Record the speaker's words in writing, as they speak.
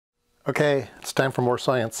Okay, it's time for more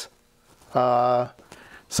science. So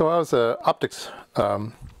I was an optics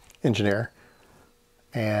engineer,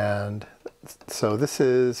 and so this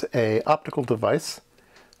is an optical device.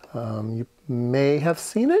 You may have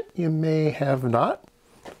seen it, you may have not,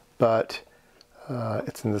 but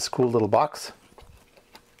it's in this cool little box.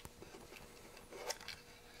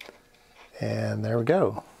 And there we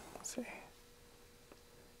go. Let's see.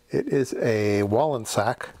 It is a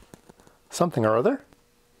Wollensak something or other.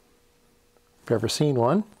 If you've ever seen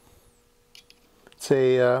one. It's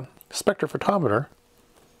a spectrophotometer.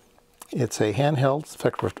 It's a handheld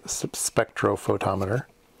spectrophotometer.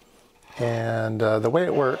 And the way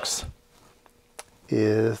it works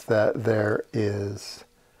is that there is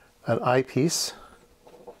an eyepiece.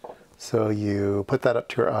 So you put that up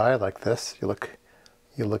to your eye like this. You look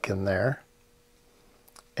in there.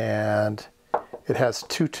 And it has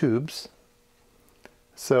two tubes.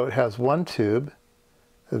 So it has one tube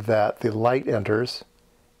that the light enters,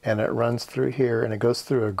 and it runs through here, and it goes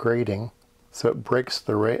through a grating, so it breaks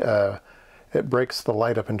the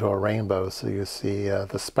light up into a rainbow. So you see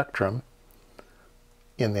the spectrum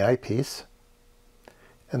in the eyepiece.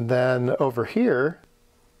 And then over here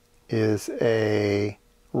is a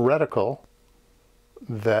reticle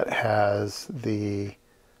that has the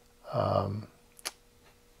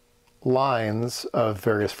lines of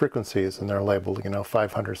various frequencies, and they're labeled,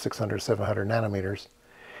 500, 600, 700 nanometers.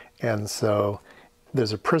 And so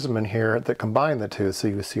there's a prism in here that combine the two, so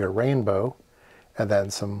you see a rainbow and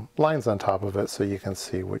then some lines on top of it, so you can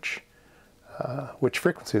see which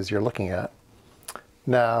frequencies you're looking at.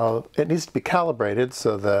 Now it needs to be calibrated,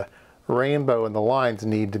 so the rainbow and the lines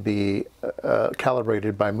need to be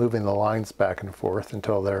calibrated by moving the lines back and forth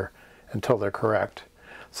until they're correct.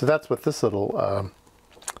 So that's what this little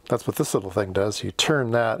thing does. You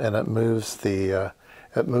turn that, and it moves the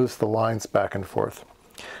lines back and forth.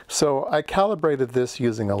 So I calibrated this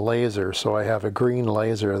using a laser. So I have a green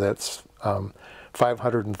laser that's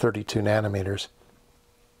 532 nanometers.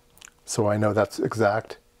 So I know that's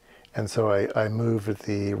exact. And so I moved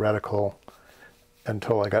the reticle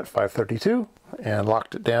until I got 532 and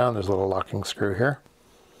locked it down. There's a little locking screw here.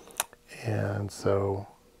 And so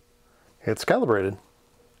it's calibrated.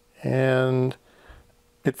 And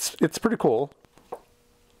it's pretty cool.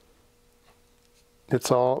 It's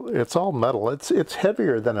all metal. It's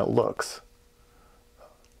heavier than it looks.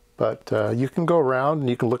 But you can go around and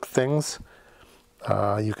you can look at things.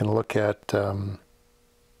 You can look at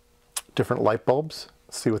different light bulbs,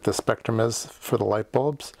 see what the spectrum is for the light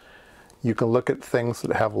bulbs. You can look at things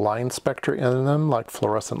that have line spectra in them, like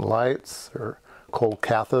fluorescent lights or cold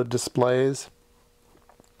cathode displays.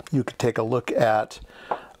 You could take a look at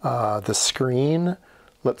the screen,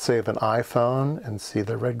 let's say of an iPhone, and see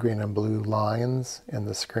the red, green, and blue lines in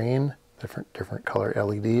the screen, different color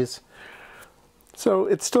LEDs. So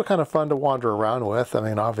it's still kind of fun to wander around with. I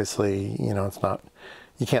mean, obviously, it's not,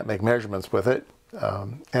 you can't make measurements with it.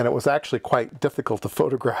 And it was actually quite difficult to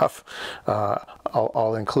photograph.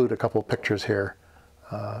 I'll include a couple pictures here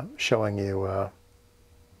showing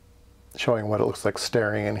what it looks like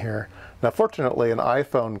staring in here. Now, fortunately, an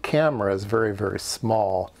iPhone camera is very, very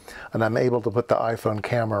small, and I'm able to put the iPhone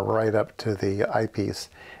camera right up to the eyepiece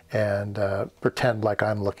and pretend like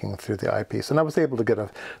I'm looking through the eyepiece. And I was able to get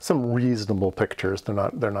some reasonable pictures. They're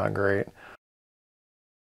not great.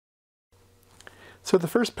 So the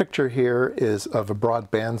first picture here is of a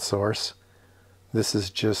broadband source. This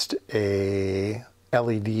is just a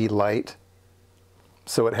LED light.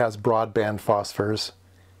 So it has broadband phosphors.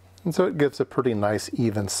 And so it gives a pretty nice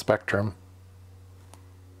even spectrum.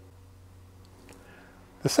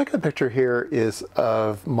 The second picture here is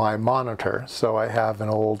of my monitor. So I have an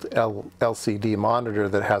old LCD monitor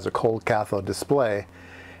that has a cold cathode display.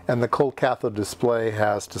 And the cold cathode display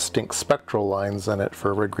has distinct spectral lines in it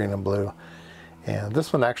for red, green, and blue. And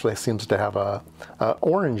this one actually seems to have a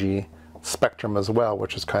orangey spectrum as well,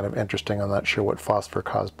 which is kind of interesting. I'm not sure what phosphor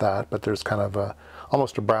caused that, but there's kind of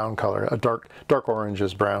almost a brown color, a dark orange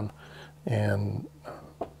is brown. And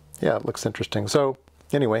yeah, it looks interesting. So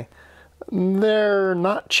anyway, they're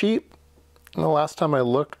not cheap. The last time I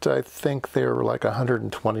looked, I think they were like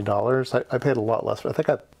 $120. I paid a lot less. I think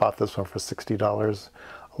I bought this one for $60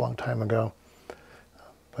 a long time ago.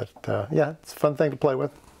 But yeah, it's a fun thing to play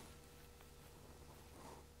with.